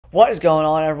What is going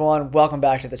on, everyone? Welcome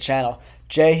back to the channel.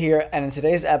 Jay here, and in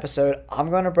today's episode, I'm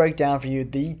going to break down for you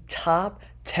the top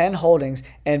 10 holdings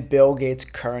in Bill Gates'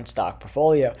 current stock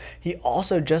portfolio. He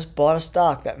also just bought a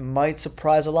stock that might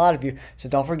surprise a lot of you, so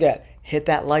don't forget, hit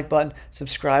that like button,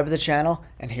 subscribe to the channel,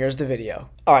 and here's the video.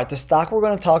 Alright, the stock we're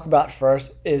going to talk about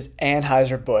first is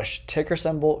Anheuser-Busch, ticker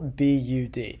symbol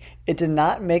BUD. It did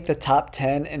not make the top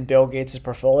 10 in Bill Gates'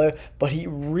 portfolio, but he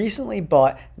recently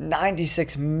bought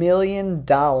 $96 million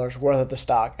worth of the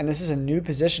stock, and this is a new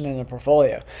position in the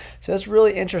portfolio. So that's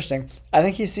really interesting. I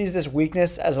think he sees this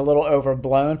weakness as a little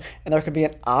overblown, and there could be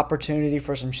an opportunity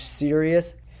for some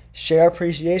serious share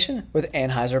appreciation with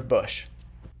Anheuser-Busch.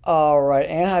 Alright,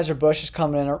 Anheuser-Busch is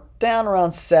coming in down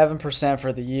around 7%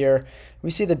 for the year.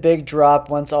 We see the big drop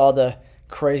once all the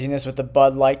craziness with the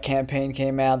Bud Light campaign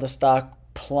came out. The stock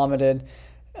plummeted.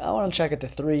 I want to check at the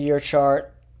 3-year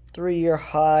chart. 3-year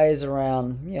highs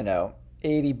around,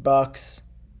 $80.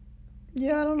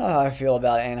 Yeah, I don't know how I feel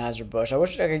about Anheuser-Busch. I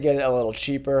wish I could get it a little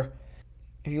cheaper.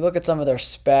 If you look at some of their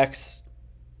specs,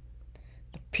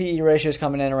 the PE ratio is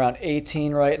coming in around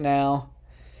 18 right now.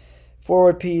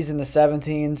 Forward P's in the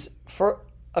 17s. For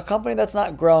a company that's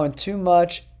not growing too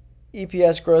much,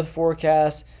 EPS growth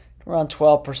forecast around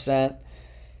 12%.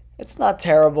 It's not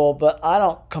terrible, but I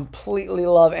don't completely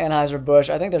love Anheuser-Busch.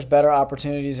 I think there's better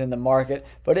opportunities in the market,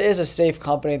 but it is a safe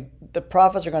company. The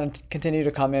profits are going to continue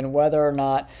to come in whether or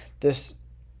not this,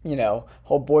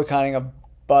 whole boycotting of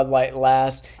Bud Light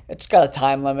lasts. It's got a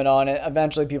time limit on it.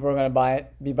 Eventually people are going to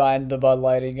be buying the Bud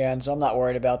Light again, so I'm not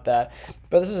worried about that.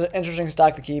 But this is an interesting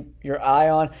stock to keep your eye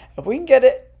on. If we can get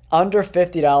it under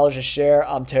 $50 a share,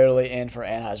 I'm totally in for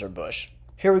Anheuser-Busch.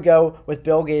 Here we go with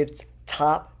Bill Gates'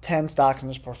 top 10 stocks in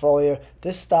his portfolio.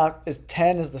 This stock is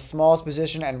 10 is the smallest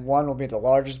position and 1 will be the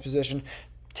largest position.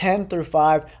 10 through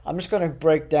 5, I'm just going to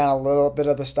break down a little bit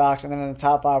of the stocks, and then in the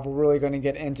top 5, we're really going to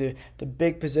get into the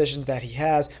big positions that he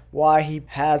has, why he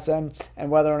has them,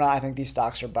 and whether or not I think these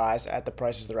stocks are buys at the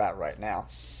prices they're at right now.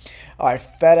 All right,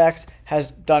 FedEx has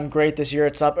done great this year.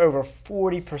 It's up over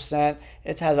 40%.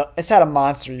 It's had a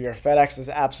monster year. FedEx is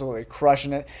absolutely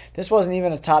crushing it. This wasn't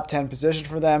even a top 10 position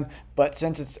for them, but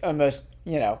since it's almost,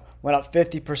 went up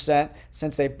 50%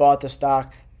 since they bought the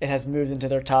stock, it has moved into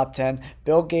their top 10.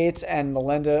 Bill Gates and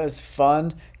Melinda's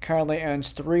fund currently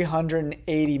owns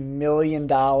 $380 million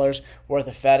worth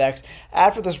of FedEx.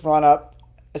 After this run up,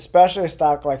 especially a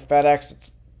stock like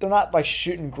FedEx, they're not like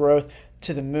shooting growth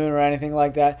to the moon or anything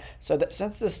like that. So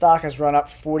since the stock has run up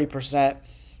 40%,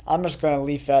 I'm just going to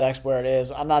leave FedEx where it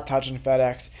is. I'm not touching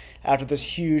FedEx after this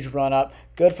huge run up.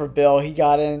 Good for Bill. He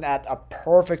got in at a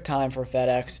perfect time for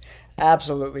FedEx.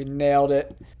 Absolutely nailed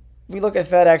it. We look at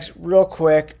FedEx real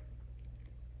quick.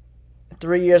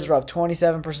 3 years are up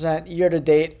 27%. Year to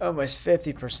date, almost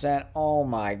 50%. Oh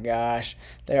my gosh.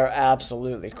 They are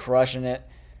absolutely crushing it.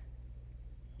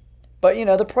 But,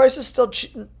 the price is still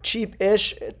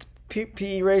cheap-ish. It's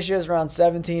PE ratio is around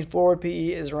 17. Forward PE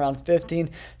is around 15.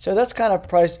 So that's kind of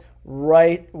priced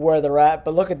right where they're at.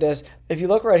 But look at this. If you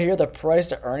look right here, the price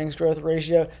to earnings growth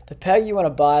ratio, the PEG you want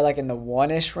to buy like in the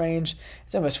 1-ish range,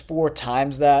 it's almost 4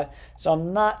 times that. So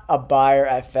I'm not a buyer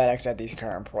at FedEx at these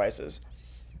current prices.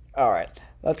 All right.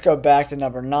 Let's go back to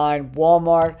number 9,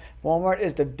 Walmart. Walmart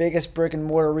is the biggest brick and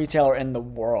mortar retailer in the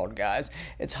world, guys.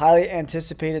 Its highly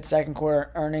anticipated second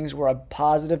quarter earnings were a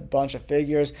positive bunch of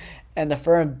figures, and the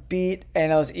firm beat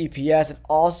analyst EPS and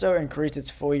also increased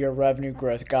its full-year revenue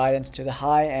growth guidance to the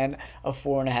high end of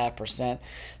 4.5%.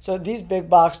 So these big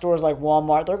box stores like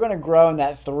Walmart, they're going to grow in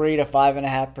that 3 to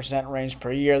 5.5% range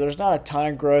per year. There's not a ton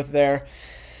of growth there.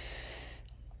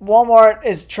 Walmart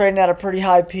is trading at a pretty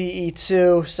high PE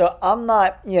too, so I'm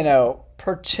not,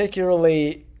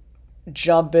 particularly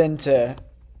jumping to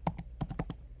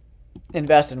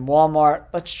invest in Walmart.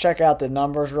 Let's check out the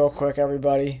numbers real quick,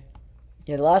 everybody.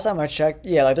 Yeah, the last time I checked,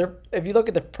 if you look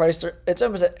at the price, it's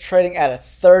almost trading at a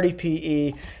 30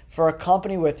 PE for a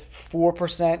company with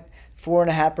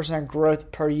 4.5%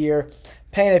 growth per year.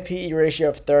 Paying a PE ratio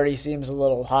of 30 seems a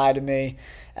little high to me.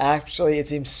 Actually, it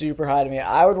seems super high to me.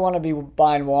 I would want to be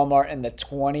buying Walmart in the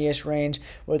 20-ish range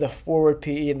with a forward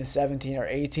PE in the 17 or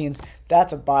 18s.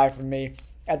 That's a buy for me.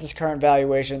 At this current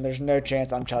valuation, there's no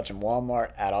chance I'm touching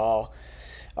Walmart at all.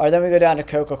 All right, then we go down to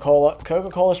Coca-Cola.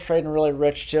 Coca-Cola's trading really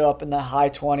rich too, up in the high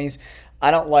 20s. I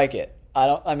don't like it.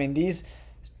 These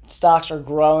stocks are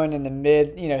growing in the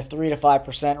mid, 3 to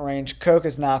 5% range. Coke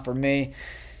is not for me.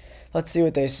 Let's see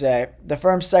what they say. The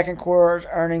firm's second quarter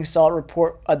earnings saw it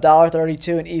report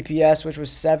 $1.32 in EPS, which was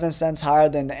 7 cents higher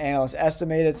than the analysts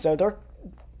estimated. So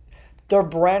their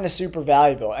brand is super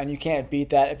valuable, and you can't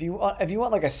beat that. If you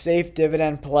want like a safe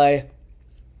dividend play,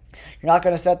 You're not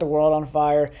going to set the world on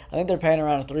fire. I think they're paying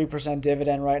around a 3%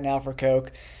 dividend right now for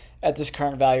Coke at this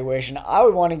current valuation. I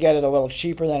would want to get it a little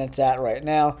cheaper than it's at right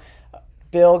now.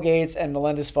 Bill Gates and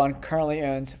Melinda's fund currently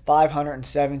owns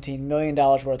 $517 million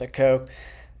worth of Coke.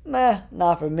 Meh,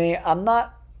 not for me. I'm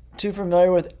not too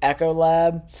familiar with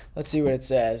Ecolab. Let's see what it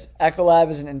says. Ecolab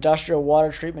is an industrial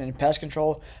water treatment and pest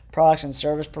control products and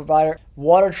service provider.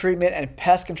 Water treatment and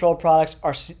pest control products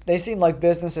they seem like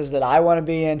businesses that I want to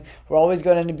be in. We're always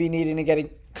going to be needing to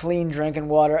get clean drinking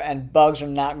water, and bugs are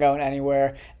not going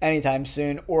anywhere anytime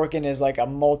soon. Orkin is like a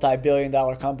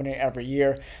multi-billion-dollar company every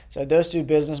year. So those two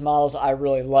business models I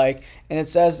really like. And it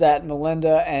says that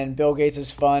Melinda and Bill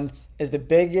Gates' fund is the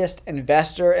biggest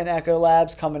investor in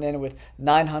Ecolab, coming in with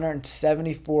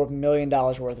 $974 million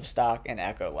worth of stock in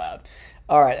Ecolab.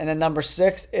 All right, and then number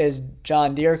 6 is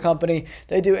John Deere Company.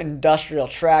 They do industrial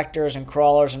tractors and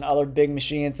crawlers and other big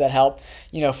machines that help,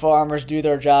 farmers do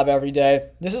their job every day.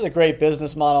 This is a great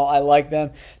business model. I like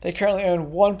them. They currently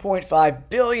own $1.5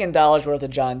 billion worth of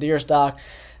John Deere stock.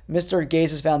 Mr.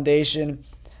 Gates' foundation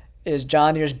is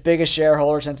John Deere's biggest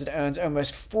shareholder since it owns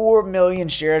almost 4 million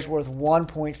shares worth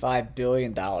 $1.5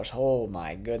 billion. Oh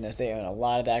my goodness, they own a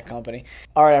lot of that company.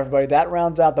 All right, everybody, that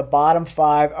rounds out the bottom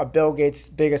 5 of Bill Gates'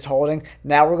 biggest holding.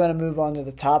 Now we're going to move on to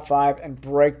the top 5 and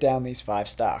break down these 5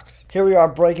 stocks. Here we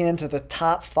are breaking into the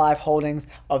top 5 holdings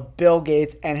of Bill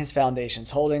Gates and his foundation's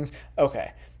holdings.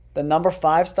 Okay. The number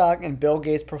 5 stock in Bill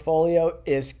Gates' portfolio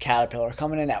is Caterpillar,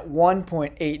 coming in at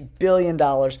 $1.8 billion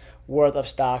worth of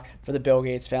stock for the Bill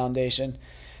Gates Foundation.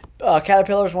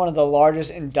 Caterpillar is one of the largest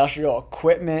industrial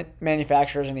equipment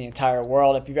manufacturers in the entire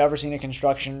world. If you've ever seen a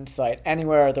construction site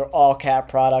anywhere, they're all Cat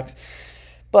products.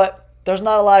 But there's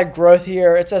not a lot of growth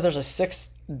here. It says there's a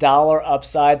 $6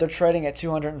 upside. They're trading at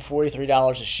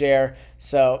 $243 a share.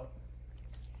 So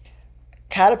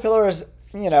Caterpillar is,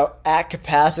 at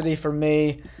capacity for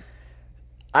me.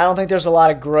 I don't think there's a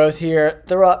lot of growth here.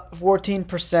 They're up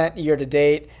 14% year to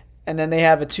date, and then they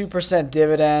have a 2%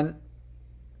 dividend,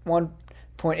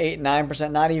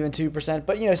 1.89%, not even 2%,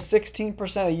 but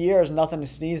 16% a year is nothing to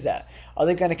sneeze at. Are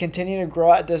they going to continue to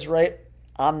grow at this rate?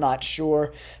 I'm not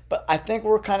sure, but I think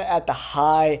we're kind of at the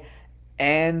high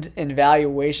end in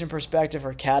valuation perspective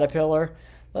for Caterpillar.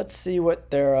 Let's see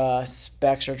what their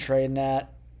specs are trading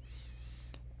at.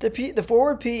 The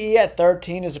forward PE at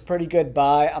 13 is a pretty good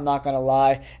buy. I'm not going to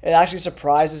lie. It actually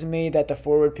surprises me that the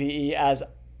forward PE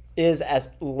is as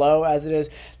low as it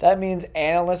is. That means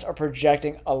analysts are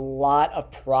projecting a lot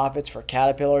of profits for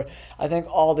Caterpillar. I think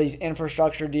all these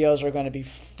infrastructure deals are going to be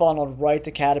funneled right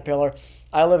to Caterpillar.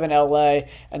 I live in LA,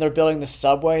 and they're building the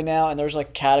subway now, and there's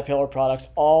like Caterpillar products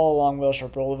all along Wilshire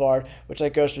Boulevard, which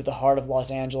goes through the heart of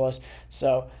Los Angeles.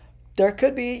 So there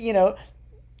could be,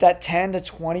 that 10 to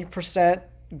 20%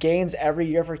 gains every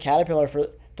year for Caterpillar for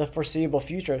the foreseeable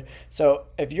future. So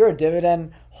if you're a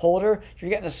dividend holder, you're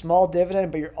getting a small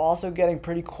dividend, but you're also getting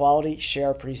pretty quality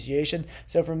share appreciation.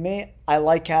 So for me, I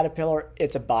like Caterpillar.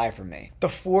 It's a buy for me. The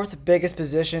 4th biggest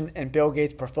position in Bill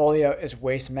Gates' portfolio is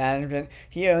Waste Management.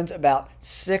 He owns about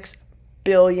 $6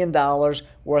 billion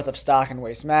worth of stock in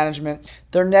Waste Management.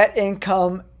 Their net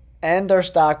income and their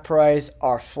stock price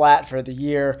are flat for the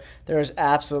year. There is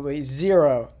absolutely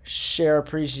zero share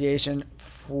appreciation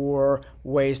for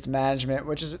Waste Management,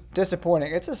 which is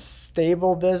disappointing. It's a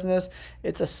stable business.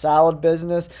 It's a solid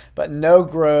business, but no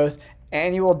growth.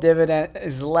 Annual dividend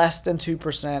is less than 2%,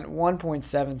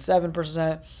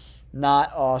 1.77%.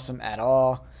 Not awesome at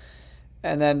all.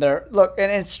 And then and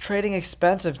it's trading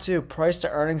expensive too. Price to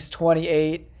earnings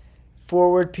 28,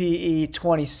 forward PE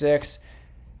 26.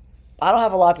 I don't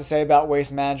have a lot to say about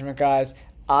Waste Management, guys.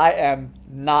 I am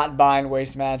not buying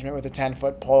Waste Management with a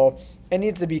 10-foot pole. It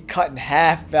needs to be cut in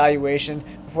half valuation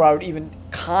before I would even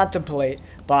contemplate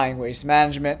buying Waste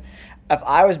Management. If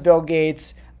I was Bill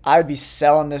Gates, I would be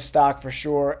selling this stock for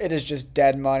sure. It is just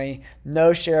dead money.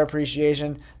 No share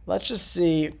appreciation. Let's just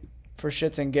see for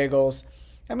shits and giggles.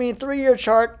 3-year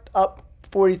chart up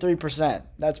 43%.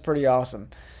 That's pretty awesome.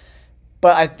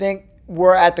 But I think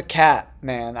we're at the cap,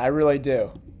 man. I really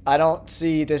do. I don't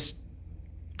see this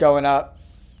going up.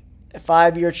 A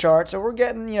 5-year chart. So we're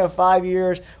getting, 5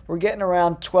 years. We're getting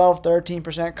around 12,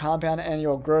 13% compound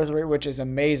annual growth rate, which is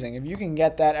amazing. If you can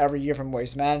get that every year from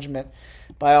Waste Management,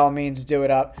 by all means, do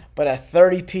it up. But a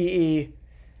 30 PE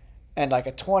and like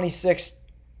a 26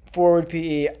 forward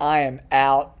PE, I am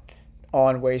out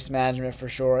on Waste Management for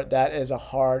sure. That is a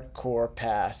hardcore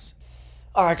pass.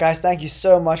 All right, guys, thank you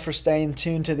so much for staying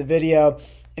tuned to the video.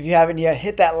 If you haven't yet,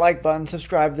 hit that like button,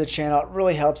 subscribe to the channel. It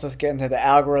really helps us get into the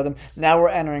algorithm. Now we're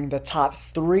entering the top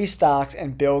 3 stocks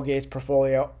in Bill Gates'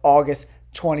 portfolio, August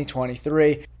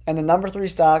 2023. And the number 3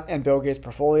 stock in Bill Gates'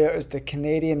 portfolio is the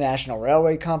Canadian National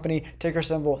Railway Company, ticker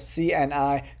symbol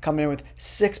CNI, coming in with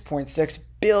 $6.6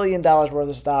 billion worth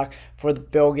of stock for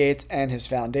Bill Gates and his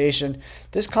foundation.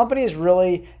 This company is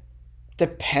really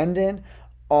dependent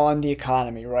on the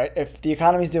economy, right? If the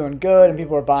economy is doing good and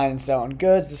people are buying and selling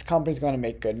goods, this company is going to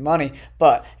make good money.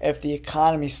 But if the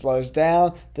economy slows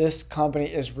down, this company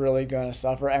is really going to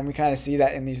suffer. And we kind of see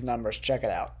that in these numbers. Check it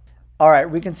out. All right,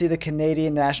 we can see the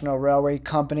Canadian National Railway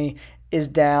Company is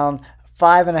down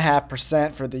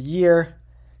 5.5% for the year.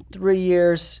 3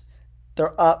 years,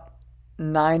 they're up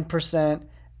 9%.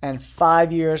 And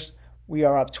 5 years, we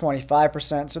are up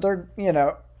 25%. So they're,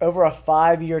 over a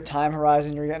 5-year time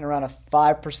horizon, you're getting around a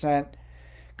 5%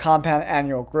 compound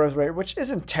annual growth rate, which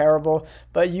isn't terrible,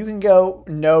 but you can go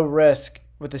no risk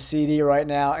with the CD right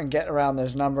now and get around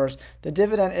those numbers. The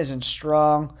dividend isn't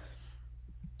strong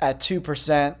at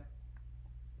 2%.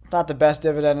 It's not the best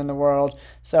dividend in the world.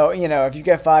 So, if you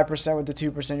get 5% with the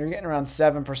 2%, you're getting around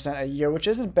 7% a year, which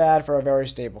isn't bad for a very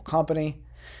stable company.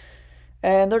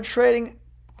 And they're trading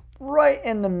right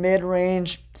in the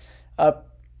mid-range.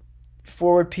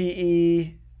 Forward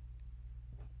PE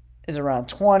is around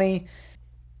 20.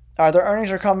 Their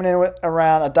earnings are coming in with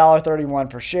around $1.31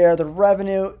 per share. The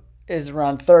revenue is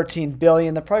around $13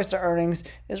 billion. The price to earnings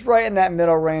is right in that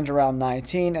middle range, around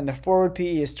 19, and the forward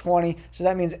PE is 20. So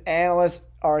that means analysts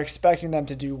are expecting them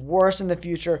to do worse in the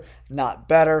future, not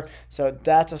better. So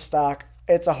that's a stock.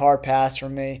 It's a hard pass for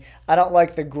me. I don't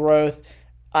like the growth.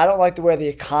 I don't like the way the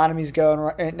economy's going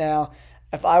right now.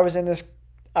 If I was in this,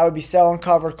 I would be selling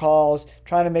covered calls,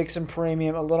 trying to make some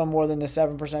premium, a little more than the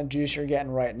 7% juice you're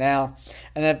getting right now.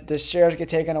 And if the shares get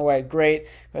taken away, great,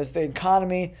 because the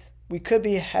economy, we could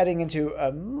be heading into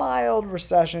a mild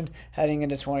recession heading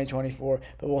into 2024,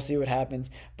 but we'll see what happens.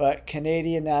 But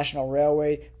Canadian National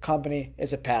Railway Company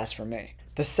is a pass for me.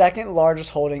 The second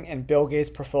largest holding in Bill Gates'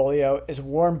 portfolio is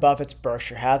Warren Buffett's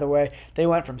Berkshire Hathaway. They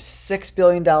went from $6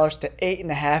 billion to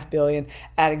 $8.5 billion,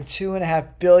 adding $2.5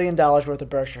 billion worth of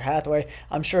Berkshire Hathaway.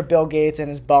 I'm sure Bill Gates and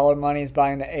his baller money is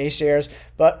buying the A shares,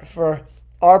 but for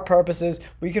our purposes,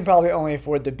 we can probably only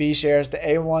afford the B shares.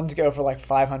 The A ones go for like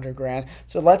 500 grand.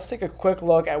 So let's take a quick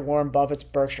look at Warren Buffett's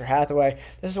Berkshire Hathaway.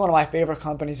 This is one of my favorite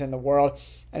companies in the world.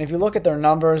 And if you look at their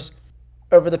numbers,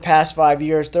 over the past 5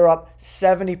 years, they're up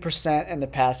 70% in the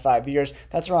past 5 years.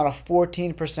 That's around a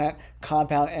 14%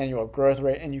 compound annual growth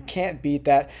rate, and you can't beat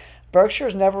that. Berkshire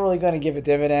is never really going to give a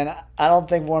dividend. I don't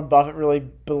think Warren Buffett really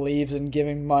believes in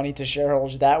giving money to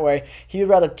shareholders that way. He would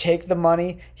rather take the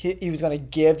money he was going to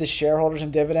give the shareholders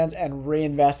in dividends and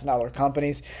reinvest in other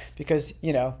companies because,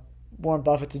 Warren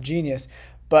Buffett's a genius.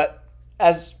 But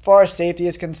as far as safety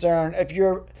is concerned, if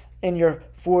you're in your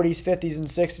 40s, 50s, and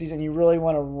 60s, and you really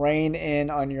want to rein in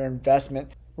on your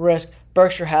investment risk,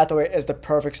 Berkshire Hathaway is the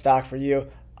perfect stock for you.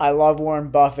 I love Warren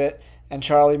Buffett and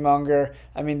Charlie Munger.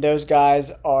 I mean, those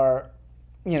guys are,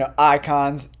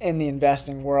 icons in the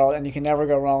investing world, and you can never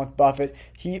go wrong with Buffett.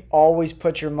 He always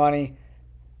puts your money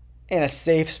in a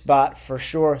safe spot for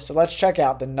sure. So let's check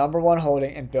out the number one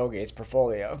holding in Bill Gates'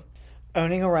 portfolio.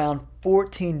 Owning around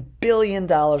 $14 billion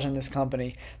in this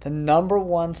company, the number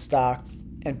one stock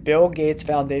and Bill Gates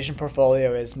Foundation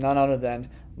portfolio is none other than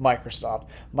Microsoft.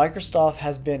 Microsoft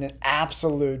has been an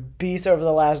absolute beast over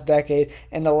the last decade.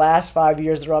 In the last 5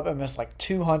 years, they're up almost like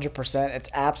 200%. It's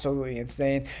absolutely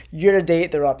insane. Year to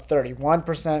date, they're up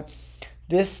 31%.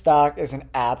 This stock is an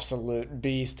absolute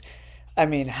beast. I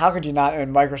mean, how could you not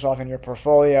own Microsoft in your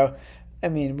portfolio? I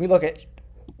mean, we look at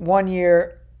 1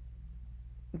 year,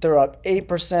 they're up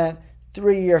 8%,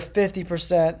 3 year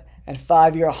 50%, and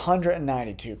 5 year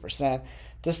 192%.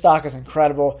 This stock is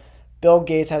incredible. Bill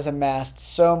Gates has amassed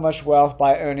so much wealth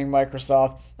by owning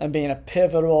Microsoft and being a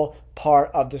pivotal part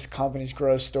of this company's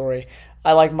growth story.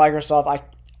 I like Microsoft.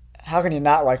 How can you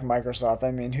not like Microsoft?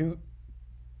 I mean, who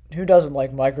doesn't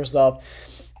like Microsoft?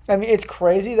 I mean, it's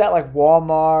crazy that like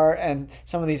Walmart and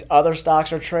some of these other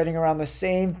stocks are trading around the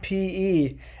same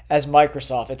PE as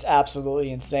Microsoft. It's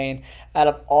absolutely insane. Out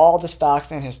of all the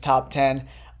stocks in his top 10,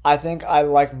 I think I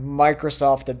like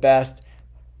Microsoft the best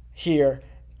here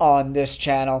on this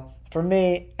channel. For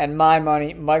me and my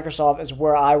money, Microsoft is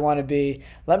where I want to be.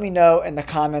 Let me know in the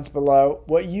comments below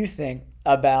what you think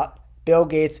about Bill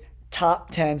Gates' top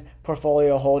 10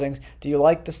 portfolio holdings. Do you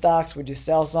like the stocks? Would you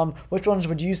sell some? Which ones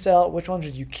would you sell? Which ones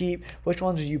would you keep? Which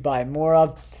ones would you buy more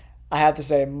of? I have to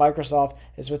say Microsoft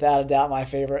is without a doubt my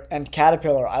favorite. And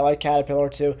Caterpillar, I like Caterpillar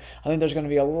too. I think there's going to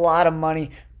be a lot of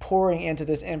money pouring into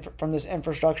this from this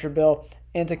infrastructure bill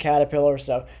into Caterpillar.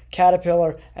 So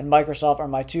Caterpillar and Microsoft are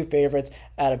my two favorites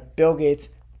out of Bill Gates'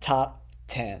 top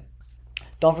 10.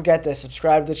 Don't forget to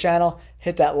subscribe to the channel,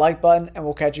 hit that like button, and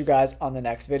we'll catch you guys on the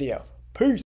next video. Peace.